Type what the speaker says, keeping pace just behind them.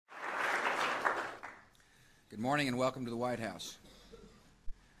Good morning and welcome to the White House.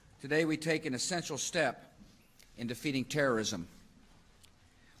 Today we take an essential step in defeating terrorism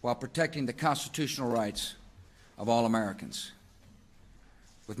while protecting the constitutional rights of all Americans.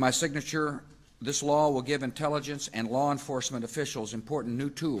 With my signature, this law will give intelligence and law enforcement officials important new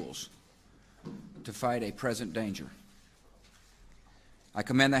tools to fight a present danger. I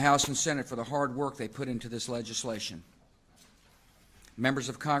commend the House and Senate for the hard work they put into this legislation. Members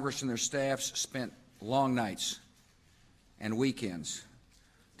of Congress and their staffs spent long nights and weekends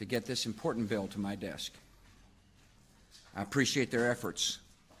to get this important bill to my desk. I appreciate their efforts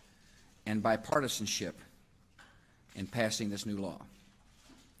and bipartisanship in passing this new law.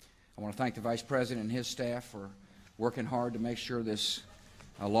 I want to thank the Vice President and his staff for working hard to make sure this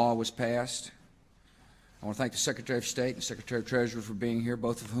law was passed. I want to thank the Secretary of State and Secretary of Treasury for being here,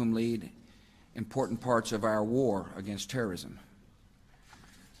 both of whom lead important parts of our war against terrorism.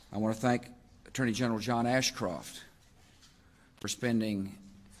 I want to thank Attorney General John Ashcroft for spending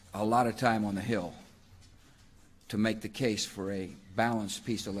a lot of time on the Hill to make the case for a balanced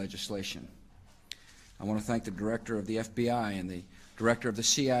piece of legislation. I want to thank the Director of the FBI and the Director of the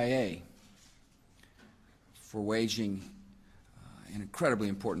CIA for waging an incredibly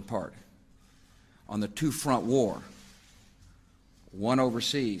important part on the two-front war, one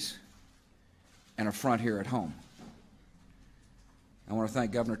overseas and a front here at home. I want to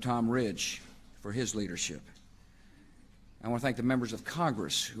thank Governor Tom Ridge for his leadership. I want to thank the members of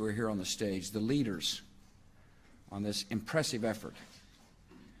Congress who are here on the stage, the leaders on this impressive effort,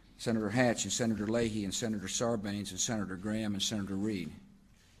 Senator Hatch and Senator Leahy and Senator Sarbanes and Senator Graham and Senator Reid.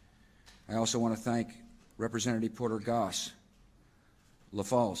 I also want to thank Representative Porter Goss,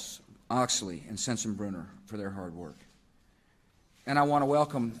 LaFalce, Oxley, and Sensenbrunner for their hard work. And I want to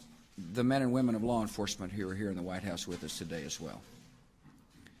welcome the men and women of law enforcement who are here in the White House with us today as well.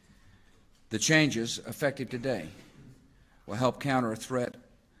 The changes effective today will help counter a threat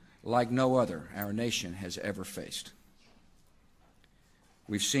like no other our nation has ever faced.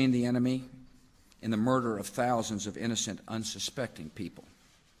 We've seen the enemy in the murder of thousands of innocent, unsuspecting people.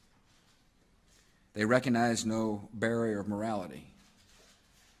 They recognize no barrier of morality.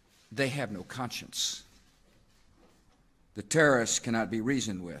 They have no conscience. The terrorists cannot be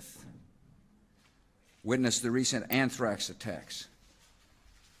reasoned with. Witness the recent anthrax attacks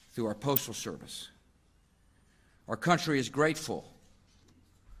through our Postal Service. Our country is grateful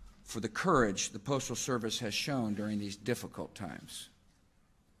for the courage the Postal Service has shown during these difficult times.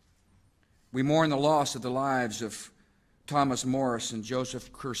 We mourn the loss of the lives of Thomas Morris and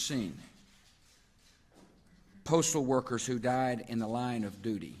Joseph Cursine, postal workers who died in the line of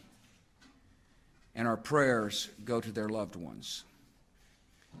duty, and our prayers go to their loved ones.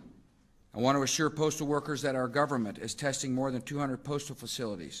 I want to assure postal workers that our government is testing more than 200 postal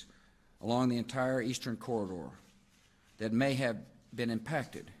facilities along the entire eastern corridor that may have been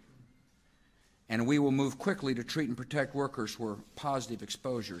impacted, and we will move quickly to treat and protect workers where positive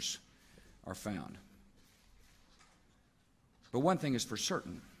exposures are found. But one thing is for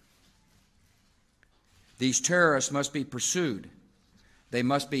certain: these terrorists must be pursued, they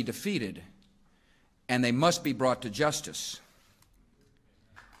must be defeated, and they must be brought to justice.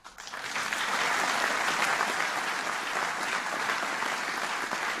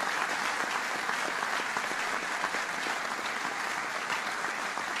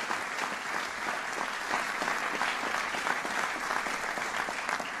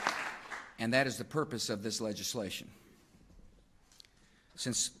 And that is the purpose of this legislation.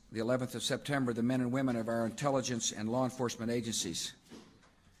 Since the 11th of September, the men and women of our intelligence and law enforcement agencies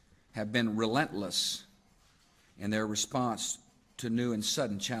have been relentless in their response to new and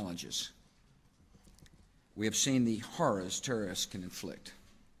sudden challenges. We have seen the horrors terrorists can inflict.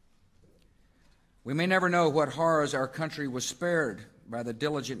 We may never know what horrors our country was spared by the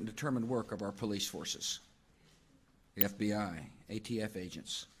diligent and determined work of our police forces, the FBI, ATF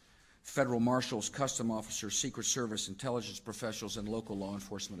agents, federal marshals, custom officers, Secret Service, intelligence professionals, and local law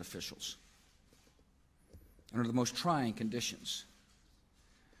enforcement officials. Under the most trying conditions,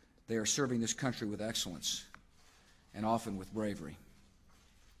 they are serving this country with excellence and often with bravery.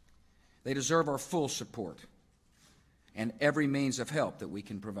 They deserve our full support and every means of help that we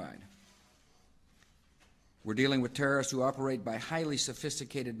can provide. We're dealing with terrorists who operate by highly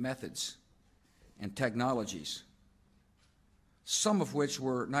sophisticated methods and technologies, some of which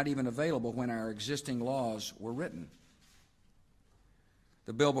were not even available when our existing laws were written.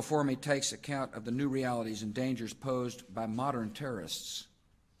 The bill before me takes account of the new realities and dangers posed by modern terrorists.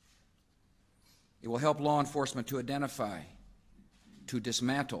 It will help law enforcement to identify, to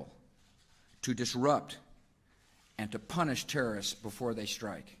dismantle, to disrupt, and to punish terrorists before they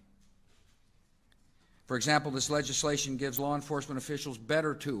strike. For example, this legislation gives law enforcement officials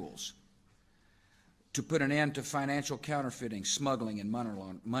better tools to put an end to financial counterfeiting, smuggling, and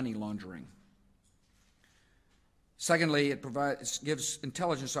money laundering. Secondly, it gives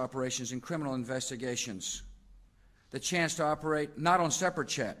intelligence operations and criminal investigations the chance to operate not on separate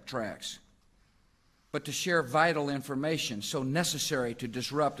tracks, but to share vital information so necessary to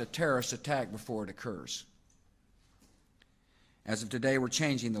disrupt a terrorist attack before it occurs. As of today, we're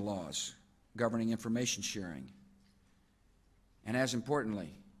changing the laws governing information sharing. And as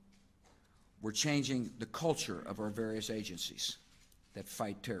importantly, we're changing the culture of our various agencies that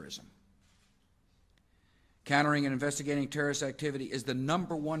fight terrorism. Countering and investigating terrorist activity is the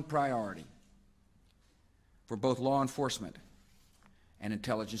 #1 priority for both law enforcement and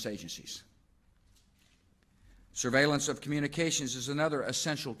intelligence agencies. Surveillance of communications is another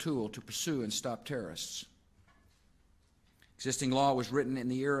essential tool to pursue and stop terrorists. Existing law was written in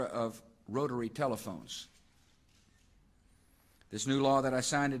the era of rotary telephones. This new law that I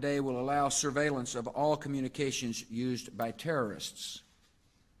signed today will allow surveillance of all communications used by terrorists,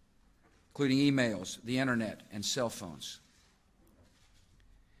 including emails, the internet, and cell phones.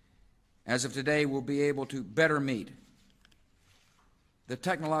 As of today, we'll be able to better meet the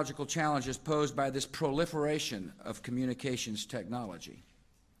technological challenges posed by this proliferation of communications technology.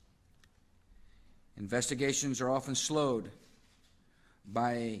 Investigations are often slowed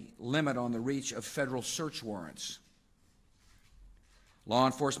by a limit on the reach of federal search warrants. Law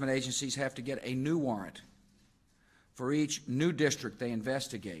enforcement agencies have to get a new warrant for each new district they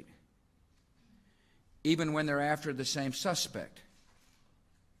investigate, even when they're after the same suspect.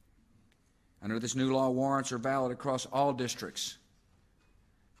 Under this new law, warrants are valid across all districts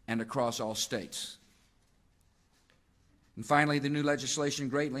and across all states. And finally, the new legislation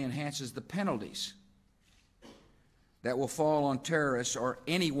greatly enhances the penalties that will fall on terrorists or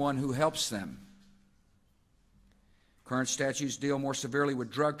anyone who helps them. Current statutes deal more severely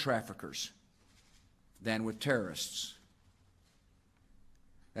with drug traffickers than with terrorists.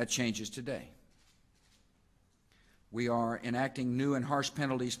 That changes today. We are enacting new and harsh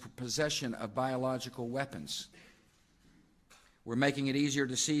penalties for possession of biological weapons. We're making it easier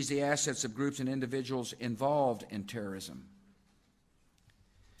to seize the assets of groups and individuals involved in terrorism.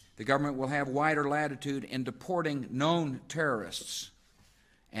 The government will have wider latitude in deporting known terrorists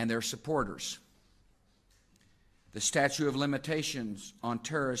and their supporters. The statute of limitations on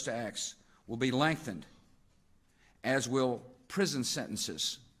terrorist acts will be lengthened, as will prison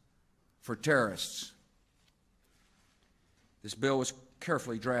sentences for terrorists. This bill was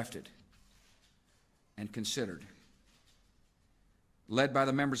carefully drafted and considered, led by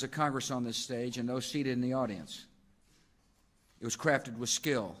the members of Congress on this stage and those seated in the audience. It was crafted with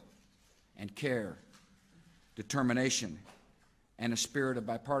skill and care, determination, and a spirit of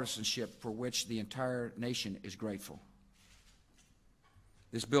bipartisanship for which the entire nation is grateful.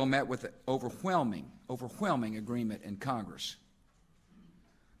 This bill met with overwhelming agreement in Congress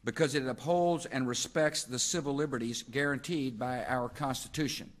because it upholds and respects the civil liberties guaranteed by our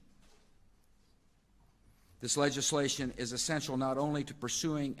Constitution. This legislation is essential not only to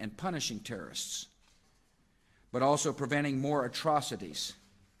pursuing and punishing terrorists, but also preventing more atrocities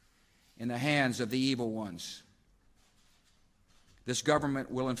in the hands of the evil ones. This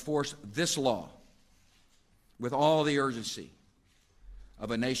government will enforce this law with all the urgency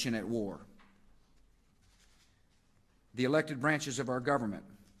of a nation at war. The elected branches of our government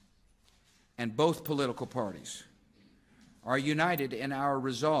and both political parties are united in our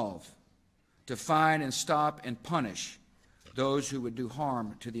resolve to find and stop and punish those who would do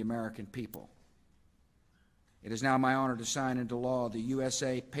harm to the American people. It is now my honor to sign into law the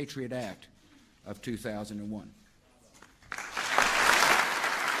USA Patriot Act of 2001.